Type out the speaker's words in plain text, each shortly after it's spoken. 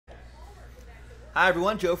Hi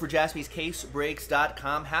everyone, Joe for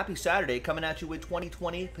JaspysCaseBreaks.com. Happy Saturday, coming at you with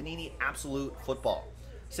 2020 Panini Absolute Football.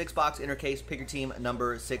 6-box inner case, pick your team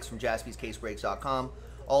number 6 from JaspysCaseBreaks.com.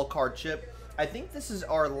 All card chip. I think this is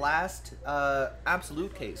our last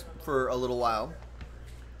Absolute case for a little while,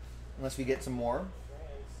 unless we get some more.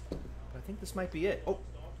 But I think this might be it. Oh,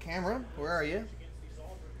 camera, where are you?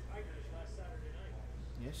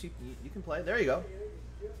 Yes, you can play. There you go.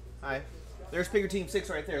 Hi. There's pick your team 6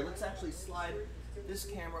 right there. Let's actually slide this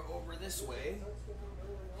camera over this way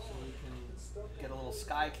so we can get a little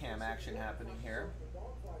sky cam action happening here.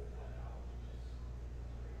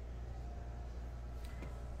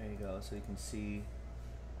 There you go, so you can see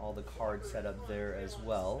all the cards set up there as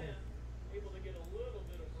well. Let's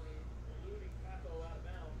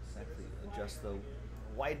actually adjust the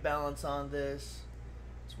white balance on this.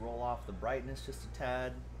 Let's roll off the brightness just a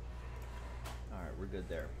tad. Alright, we're good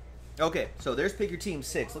there. Okay, so there's pick your team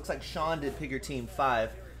 6. Looks like Sean did pick your team 5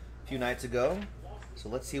 a few nights ago. So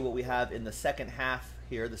let's see what we have in the second half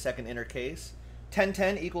here, the second inner case.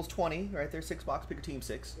 10-10 equals 20, right there, 6-box, pick your team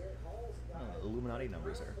 6. Oh, Illuminati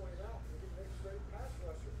numbers there.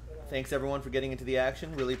 Thanks everyone for getting into the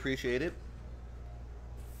action, really appreciate it.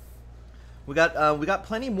 We got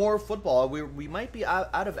plenty more football. We might be out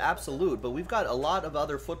of Absolute, but we've got a lot of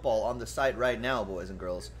other football on the site right now, boys and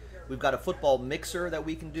girls. We've got a football mixer that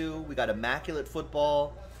we can do. We got Immaculate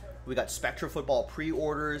Football. We got Spectra Football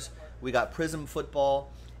pre-orders. We got Prism Football.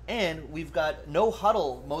 And we've got No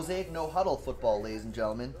Huddle, Mosaic No Huddle Football, ladies and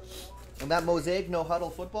gentlemen. And that Mosaic No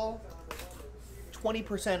Huddle Football,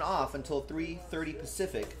 20% off until 3:30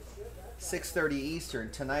 Pacific, 6:30 Eastern,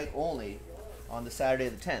 tonight only, on the Saturday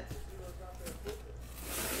the 10th.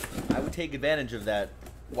 I would take advantage of that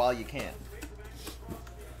while you can.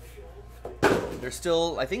 There's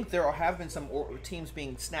still, I think there have been some teams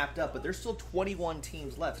being snapped up, but there's still 21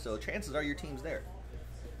 teams left, so chances are your team's there.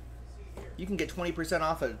 You can get 20%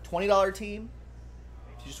 off a $20 team.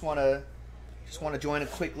 If you just want to join a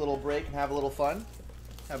quick little break and have a little fun,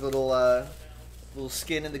 have a little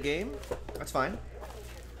skin in the game, that's fine.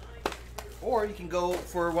 Or you can go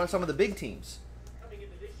for some of the big teams. You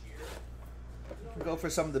can go for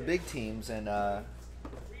some of the big teams and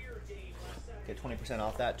get 20%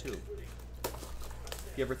 off that too.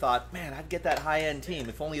 If you ever thought, man, I'd get that high-end team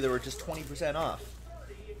if only they were just 20% off.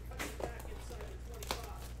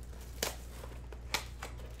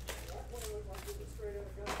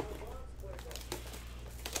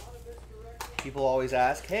 People always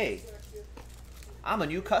ask, hey, I'm a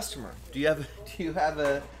new customer. Do you have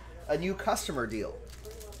a new customer deal?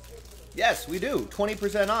 Yes, we do.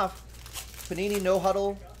 20% off Panini No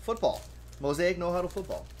Huddle Football. Mosaic No Huddle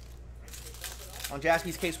Football. On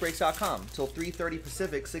JaspysCaseBreaks.com till 3:30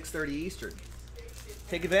 Pacific, 6:30 Eastern.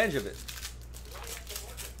 Take advantage of it.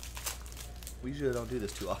 We usually don't do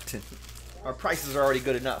this too often. Our prices are already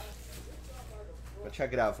good enough. But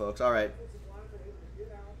check it out, folks. All right.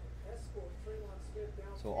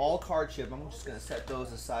 So all card chip. I'm just going to set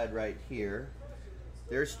those aside right here.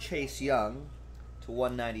 There's Chase Young to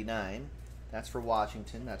 199. That's for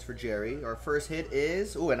Washington. That's for Jerry. Our first hit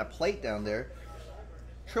is, ooh, and a plate down there.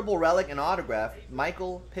 Triple relic and autograph,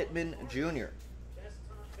 Michael Pittman Jr.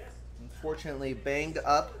 Unfortunately banged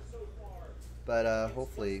up, but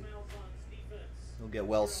hopefully he'll get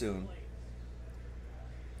well soon.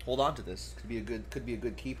 Hold on to this. Could be a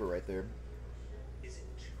good keeper right there.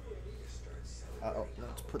 Uh-oh,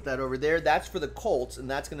 let's put that over there. That's for the Colts, and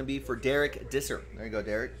that's going to be for Derek Disser. There you go,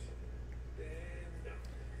 Derek.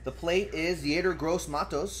 The plate is Yetur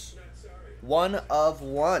Gross-Matos, 1 of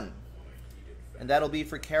 1. And that'll be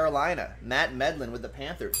for Carolina. Matt Medlin with the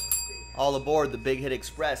Panthers. All aboard the Big Hit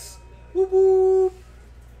Express. Whoop whoop.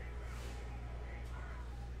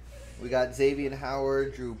 We got Xavier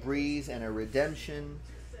Howard, Drew Brees, and a redemption.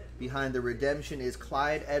 Behind the redemption is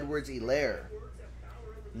Clyde Edwards-Helaire.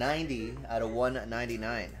 90 out of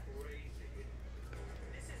 199.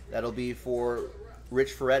 That'll be for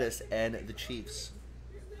Rich Ferrettis and the Chiefs.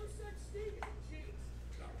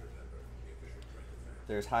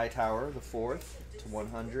 There's Hightower, the 4th, to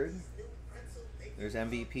 100. There's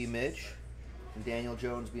MVP Mitch, and Daniel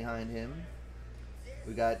Jones behind him.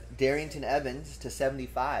 We got Darrington Evans to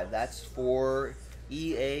 75. That's for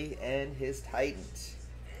EA and his Titans.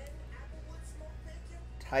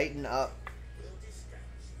 Tighten up.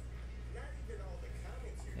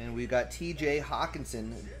 And we got TJ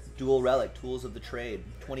Hawkinson, dual relic, Tools of the Trade.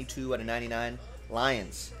 22 out of 99,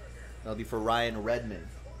 Lions. That'll be for Ryan Redmond.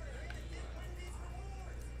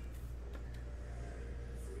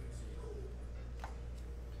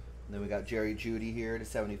 And then we got Jerry Jeudy here to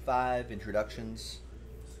 75, introductions.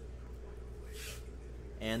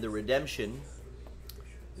 And the redemption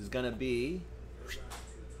is going to be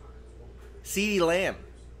CeeDee Lamb.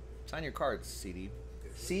 Sign your cards, CeeDee.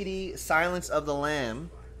 CeeDee, Silence of the Lamb.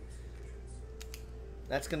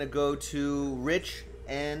 That's going to go to Rich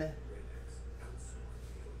and the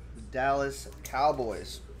Dallas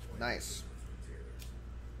Cowboys. Nice.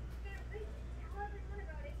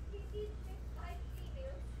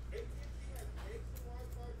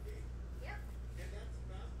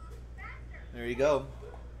 There you go.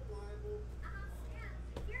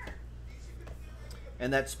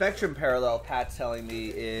 And that Spectrum parallel, Pat's telling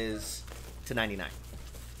me, is to 99.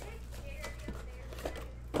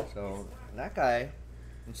 So that guy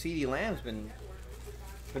and CeeDee Lamb's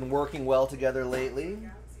been working well together lately.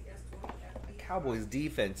 The Cowboys'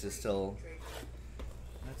 defense is still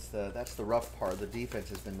that's the rough part. The defense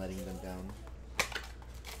has been letting them down.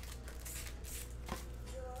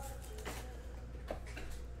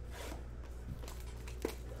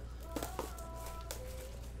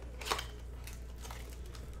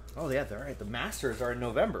 Oh yeah, they're all right. The Masters are in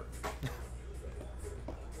November.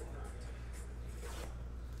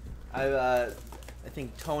 I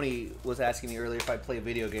think Tony was asking me earlier if I play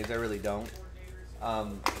video games. I really don't.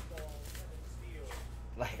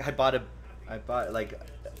 Like I bought a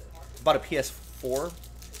PS4.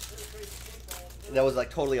 That was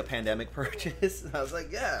like totally a pandemic purchase. I was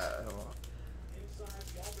like, yeah.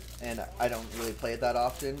 And I don't really play it that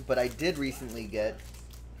often, but I did recently get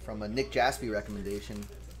from a Nick Jaspy recommendation.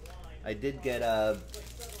 I did get a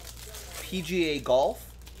PGA Golf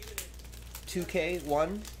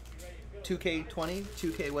 2K1, 2K20,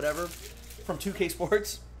 2K whatever from 2K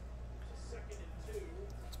Sports.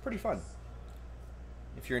 It's pretty fun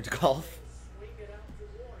if you're into golf.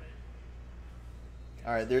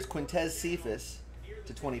 All right, there's Quintez Cephas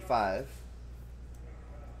to 25.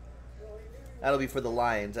 That'll be for the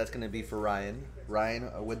Lions. That's going to be for Ryan.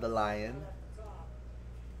 Ryan with the Lion.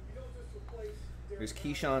 There's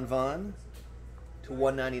Keyshawn Vaughn to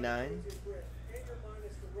 199.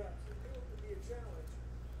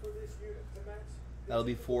 That'll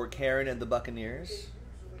be for Karen and the Buccaneers.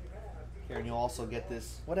 Karen, you'll also get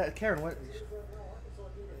this. What? Karen, what?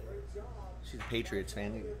 She's a Patriots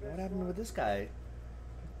fan. What happened with this guy?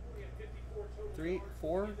 3,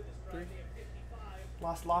 4, 3.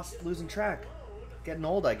 Losing track. Getting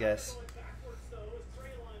old, I guess.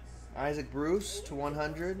 Isaac Bruce to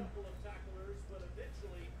 100.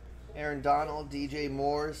 Aaron Donald, DJ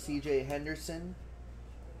Moore, CJ Henderson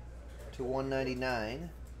to 199.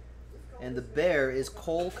 And the Bear is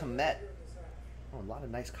Cole Kmet. Oh, a lot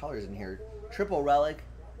of nice colors in here. Triple relic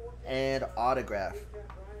and autograph.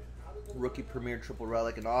 Rookie Premier Triple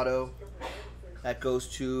relic and auto. That goes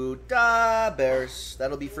to the Bears.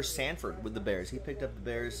 That'll be for Sanford with the Bears. He picked up the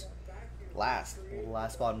Bears last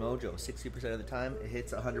spot mojo. 60% of the time. It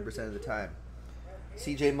hits 100% of the time.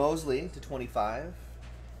 CJ Mosley to 25.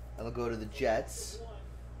 That'll go to the Jets.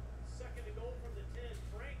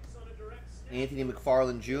 Anthony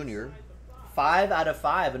McFarland Jr. 5 out of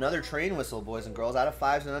 5. Another train whistle, boys and girls. Out of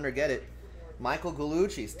 5s and under, get it. Michael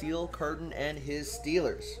Gallucci, Steel Curtain and his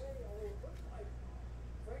Steelers.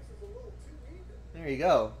 There you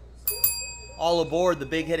go. All aboard the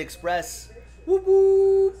Big Hit Express. Whoop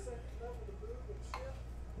whoop.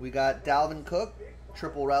 We got Dalvin Cook,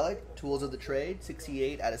 Triple Relic, Tools of the Trade,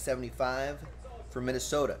 68 out of 75 for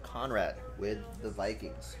Minnesota. Conrad with the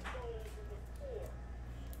Vikings.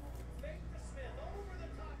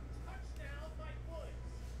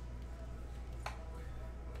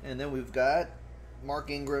 And then we've got Mark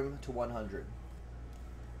Ingram to 100.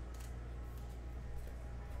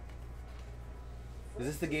 Is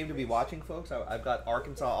this the game to be watching, folks? I've got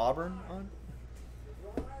Arkansas Auburn on.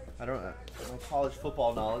 I don't know. My college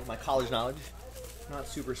football knowledge, my college knowledge, not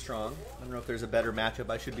super strong. I don't know if there's a better matchup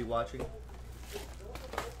I should be watching.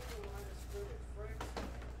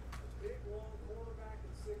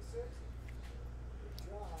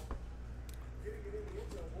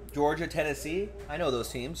 Georgia, Tennessee. I know those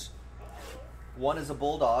teams. One is a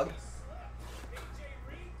Bulldog.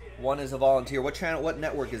 One is a Volunteer. What channel? What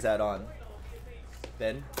network is that on?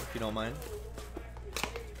 Ben, if you don't mind.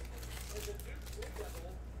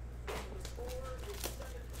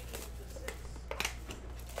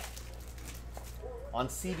 On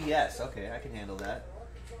CBS. Okay, I can handle that.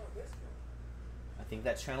 I think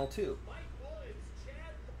that's channel 2.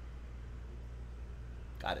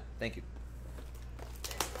 Got it. Thank you.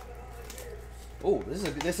 Oh,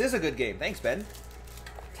 this is a good game. Thanks, Ben.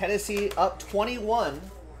 Tennessee up 21.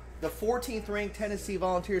 The 14th ranked Tennessee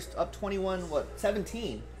Volunteers up 21,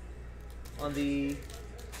 17 on the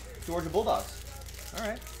Georgia Bulldogs. All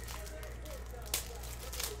right.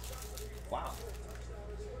 Wow.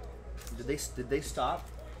 Did they stop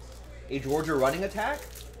a Georgia running attack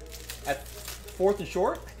at 4th and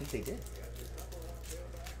short? I think they did.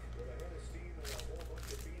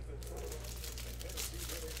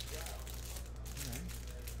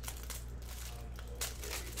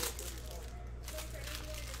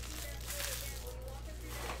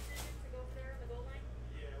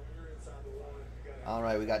 All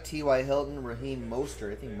right, we got T.Y. Hilton, Raheem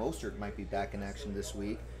Mostert. I think Mostert might be back in action this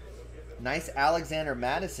week. Nice Alexander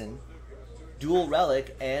Madison, dual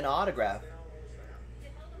relic and autograph.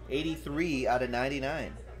 83 out of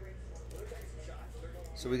 99.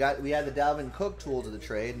 So we had the Dalvin Cook tools of the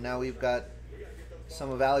trade, and now we've got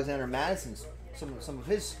some of Alexander Madison's, some of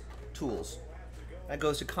his tools. That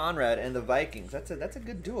goes to Conrad and the Vikings. That's a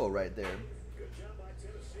good duo right there.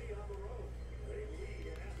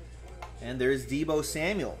 And there's Deebo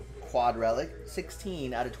Samuel, quad relic,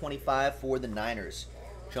 16 out of 25 for the Niners.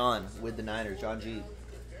 John with the Niners, John G.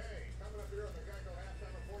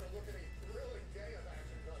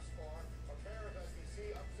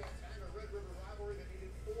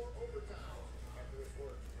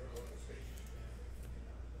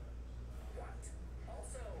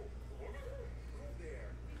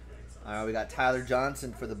 All right, we got Tyler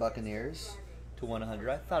Johnson for the Buccaneers to 100.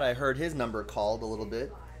 I thought I heard his number called a little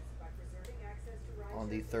bit on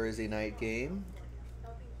the Thursday night game.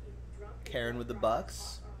 Karen with the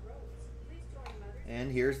Bucks.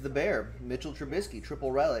 And here's the Bear, Mitchell Trubisky,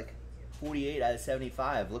 triple relic, 48 out of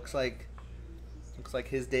 75. Looks like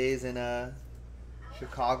his days in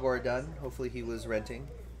Chicago are done. Hopefully he was renting.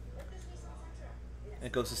 And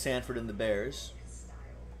it goes to Sanford and the Bears.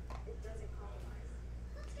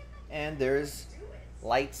 And there's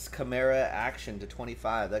Lights Camara action to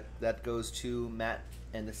 25. That goes to Matt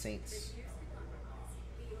and the Saints.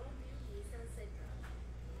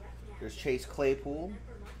 There's Chase Claypool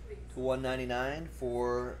to 199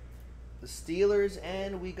 for the Steelers,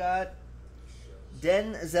 and we got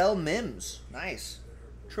Denzel Mims. Nice.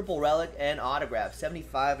 Triple relic and autograph.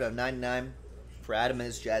 75 out of 99 for Adam and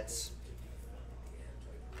his Jets.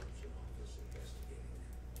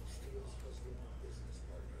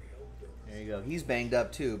 There you go. He's banged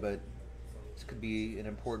up too, but this could be an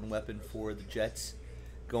important weapon for the Jets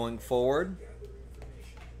going forward.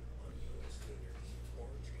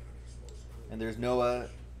 And there's Noah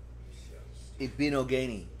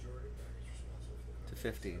Ibinogany to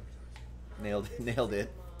 50. Nailed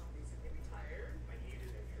it.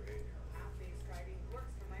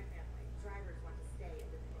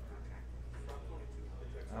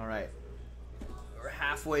 All right. We're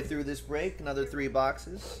halfway through this break. Another 3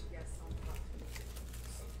 boxes.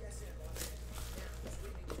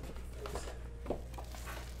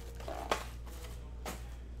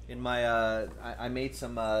 In my, I made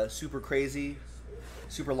some super crazy,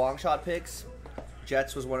 super long shot picks.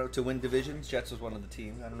 Jets was one to win divisions. Jets was one of the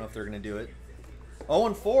teams. I don't know if they're going to do it.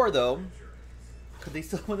 0-4 though. Could they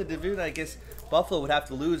still win the division? I guess Buffalo would have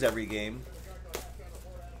to lose every game.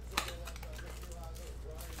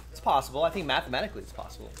 It's possible. I think mathematically it's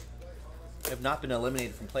possible. They have not been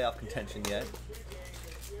eliminated from playoff contention yet,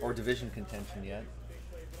 or division contention yet.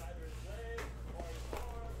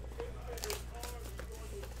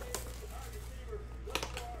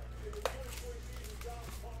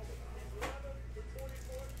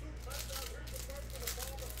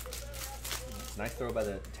 Nice throw by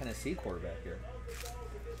the Tennessee quarterback here.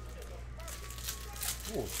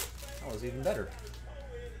 Ooh, that was even better.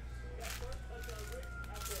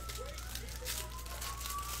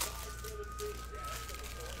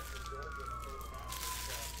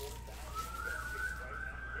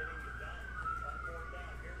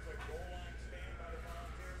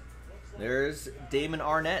 There's Damon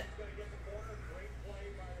Arnett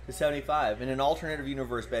to 75. In an alternative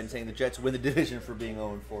universe, Ben saying the Jets win the division for being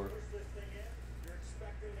 0-4.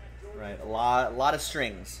 Right, a lot of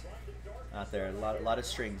strings out there. A lot of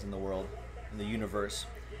strings in the world, in the universe.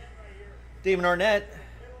 Damon Arnett,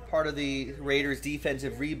 part of the Raiders'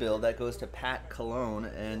 defensive rebuild. That goes to Pat Cologne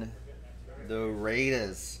and the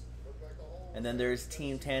Raiders. And then there's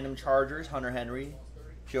Team Tandem Chargers, Hunter Henry,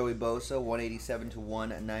 Joey Bosa, 187 to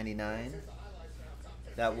 199.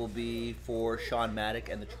 That will be for Sean Maddock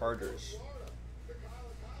and the Chargers.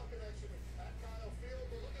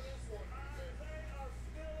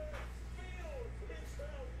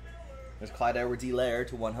 There's Clyde Edwards-Helaire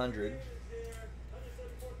to 100.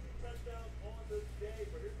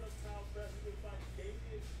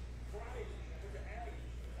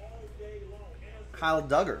 Kyle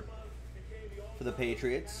Duggar for the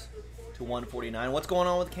Patriots to 149. What's going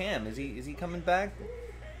on with Cam? Is he coming back?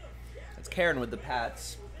 That's Karen with the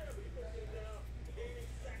Pats.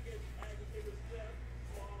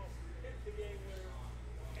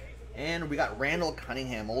 And we got Randall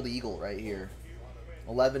Cunningham, Old Eagle right here.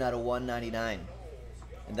 11 out of 199.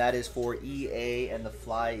 And that is for EA and the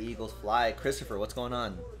Fly Eagles Fly. Christopher, what's going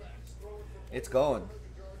on? It's going.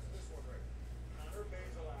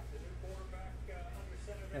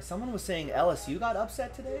 Yeah, someone was saying LSU got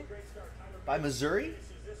upset today by Missouri.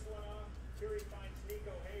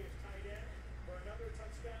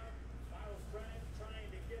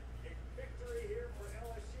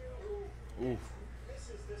 Oof.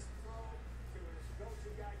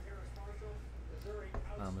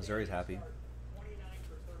 Wow, Missouri's happy.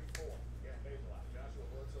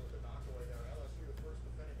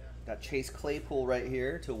 Got Chase Claypool right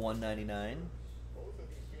here to 199.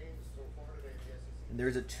 And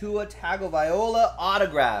there's a Tua Tagovailoa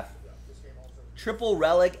autograph. Triple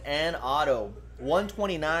relic and auto.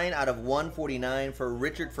 129 out of 149 for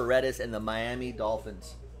Richard Ferrettis and the Miami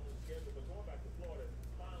Dolphins.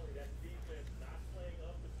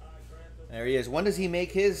 There he is. When does he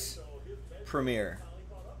make his premiere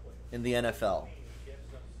in the NFL?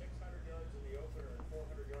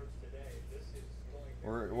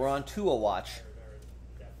 We're on Tua watch.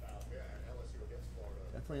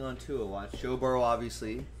 Definitely on Tua watch. Joe Burrow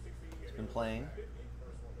obviously has been playing.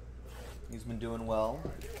 He's been doing well.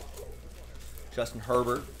 Justin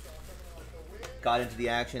Herbert got into the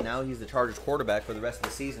action. Now he's the Chargers quarterback for the rest of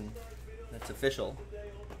the season. That's official.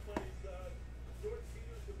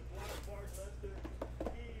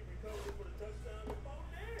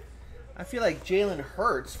 I feel like Jalen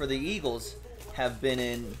Hurts for the Eagles has been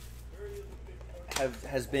in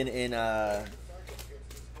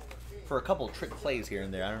for a couple trick plays here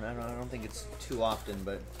and there. I don't think it's too often,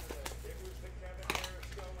 but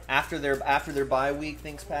after their bye week,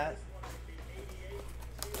 thanks Pat.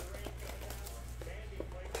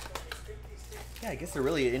 Yeah, I guess they're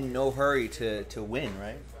really in no hurry to win,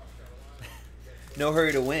 right? No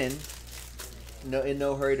hurry to win. In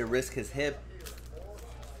no hurry to risk his hip.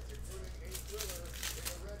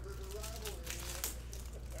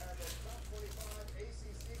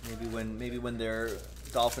 Maybe when their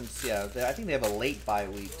Dolphins, yeah, I think they have a late bye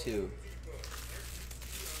week too.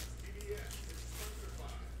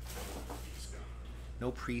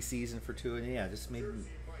 No preseason for Tua. Yeah, just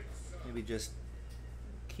maybe just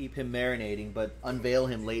keep him marinating, but unveil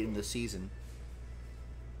him late in the season.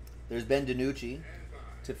 There's Ben DiNucci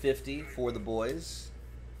to 50 for the boys.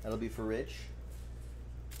 That'll be for Rich.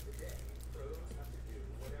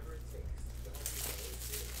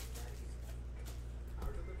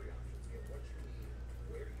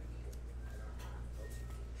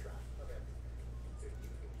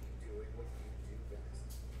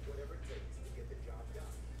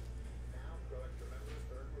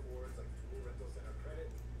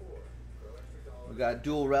 We got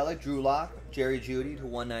dual relic, Drew Lock, Jerry Jeudy to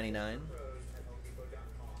 199.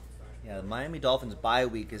 Yeah, the Miami Dolphins bye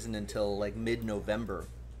week isn't until like mid-November.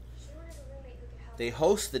 They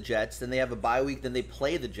host the Jets, then they have a bye week, then they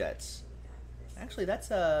play the Jets. Actually, that's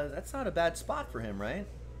not a bad spot for him, right?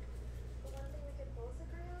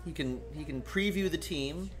 He can preview the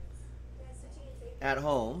team at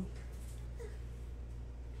home,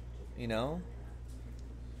 you know,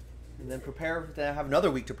 and then prepare to have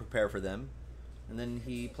another week to prepare for them. And then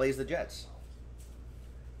he plays the Jets.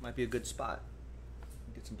 Might be a good spot.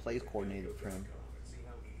 Get some plays coordinated for him.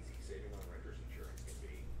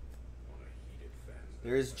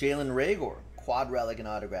 There's Jalen Reagor, quad relic and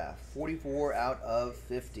autograph. 44 out of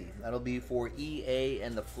 50. That'll be for EA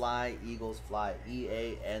and the Fly Eagles Fly.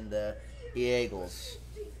 EA and the Eagles.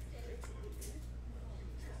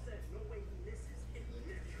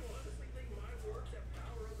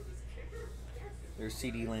 There's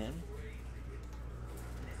CD Lamb.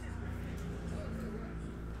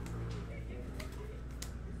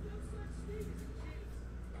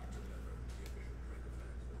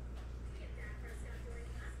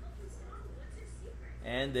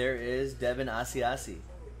 And there is Devin Asiasi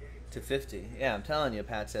to 50. Yeah, I'm telling you,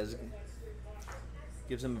 Pat says.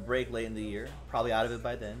 Gives him a break late in the year. Probably out of it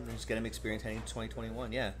by then. And just get him experience heading into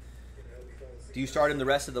 2021. Yeah. Do you start him the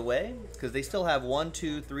rest of the way? Because they still have 1,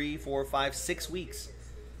 2, 3, 4, 5, 6 weeks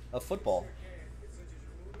of football.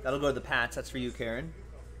 That'll go to the Pats. That's for you, Karen.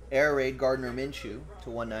 Air Raid Gardner Minshew to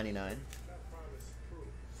 199.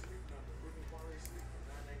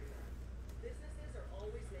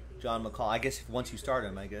 John McCall. I guess once you start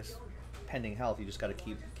him, I guess pending health, you just got to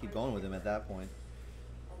keep going with him at that point.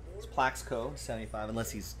 It's Plaxico 75,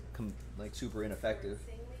 unless he's like super ineffective.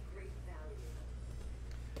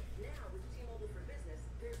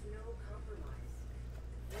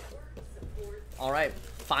 All right,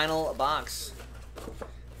 final box.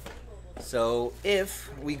 So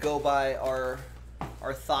if we go by our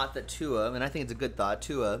our thought that Tua, and I think it's a good thought,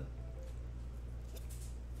 Tua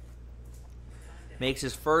makes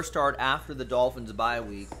his first start after the Dolphins' bye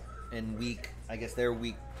week in week, I guess their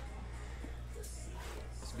week,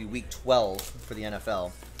 this would be week 12 for the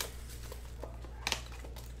NFL.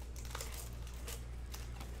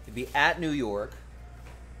 It'd be at New York,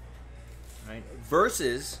 right?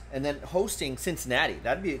 Versus, and then hosting Cincinnati.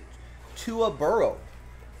 That'd be Tua Burrow.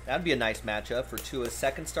 That'd be a nice matchup for Tua's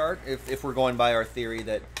second start, if we're going by our theory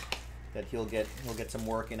that he'll get some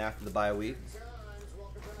work in after the bye week.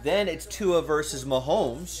 Then it's Tua versus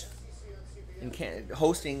Mahomes,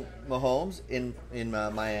 hosting Mahomes in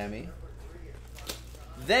Miami.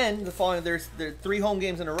 Then the following, there are 3 home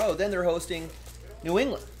games in a row. Then they're hosting New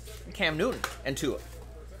England, Cam Newton and Tua.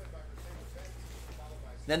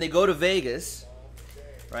 Then they go to Vegas,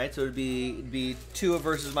 right? So it'd be Tua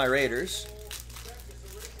versus my Raiders.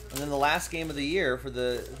 And then the last game of the year for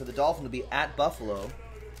the Dolphins would be at Buffalo,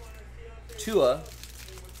 Tua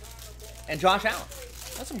and Josh Allen.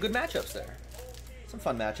 That's some good matchups there. Some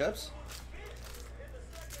fun matchups.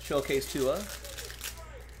 Showcase Tua.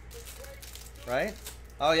 Right?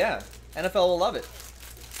 Oh yeah. NFL will love it.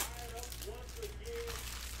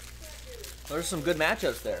 There's some good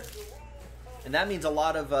matchups there. And that means a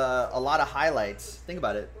lot of highlights. Think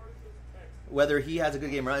about it. Whether he has a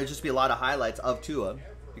good game or not, it'll just be a lot of highlights of Tua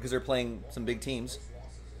because they're playing some big teams.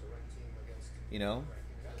 You know,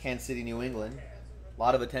 Kansas City, New England. A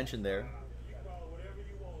lot of attention there.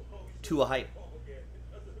 Tua hype.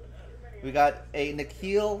 We got a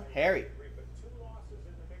N'Keal Harry.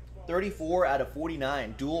 34 out of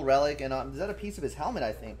 49. Dual relic. And is that a piece of his helmet,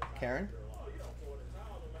 I think, Karen?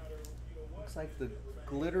 Looks like the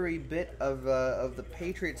glittery bit of the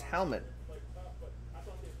Patriots helmet.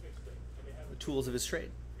 The tools of his trade.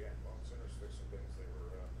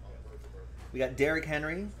 We got Derrick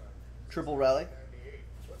Henry. Triple relic.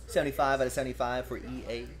 75 out of 75 for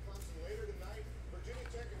EA.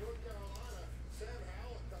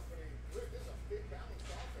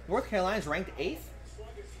 North Carolina's ranked 8th?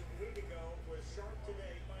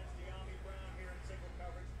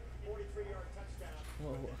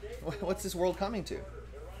 What's this world coming to?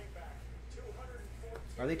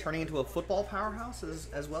 Are they turning into a football powerhouse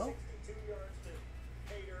as well?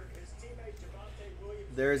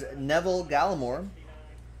 There's Neville Gallimore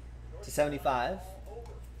to 75.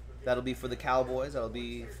 That'll be for the Cowboys. That'll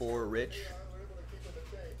be for Rich.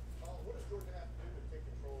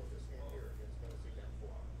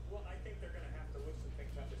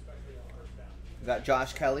 We got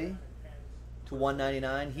Josh Kelly to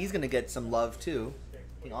 199. He's going to get some love too.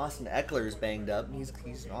 I think Austin Eckler is banged up.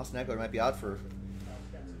 Austin Eckler might be out for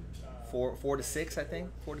 4 to 6, I think.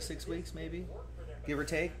 4 to 6 weeks maybe, give or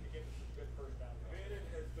take.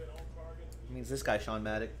 It means this guy, Sean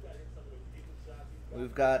Maddock.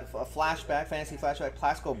 We've got a flashback, fantasy flashback.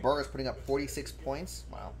 Plaxico Burress putting up 46 points.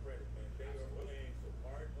 Wow.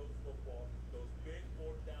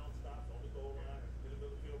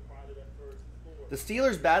 The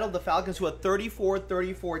Steelers battled the Falcons to a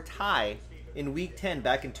 34-34 tie in Week 10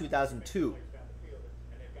 back in 2002.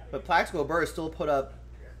 But Plaxico Burress still put up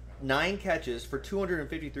 9 catches for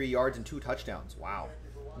 253 yards and 2 touchdowns. Wow.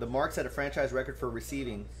 The mark set a franchise record for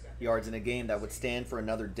receiving yards in a game that would stand for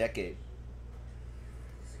another decade.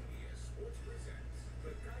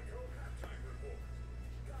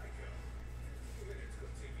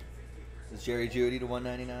 This is Jerry Jeudy to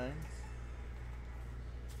 199.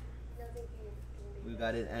 We've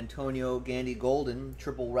got it Antonio Gandy Golden,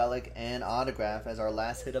 triple relic and autograph as our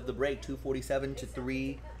last hit of the break, 247 to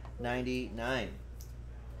 399.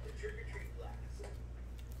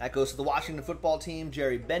 That goes to the Washington football team,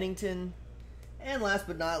 Jerry Bennington. And last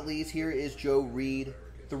but not least, here is Joe Reed,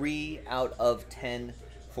 3 out of 10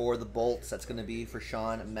 for the Bolts. That's going to be for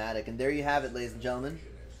Sean Maddock. And there you have it, ladies and gentlemen.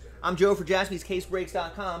 I'm Joe for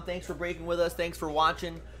JaspysCaseBreaks.com. Thanks for breaking with us. Thanks for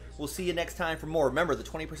watching. We'll see you next time for more. Remember, the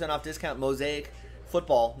 20% off discount Mosaic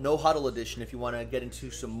Football No Huddle Edition if you want to get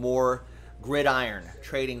into some more gridiron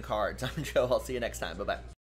trading cards. I'm Joe. I'll see you next time. Bye-bye.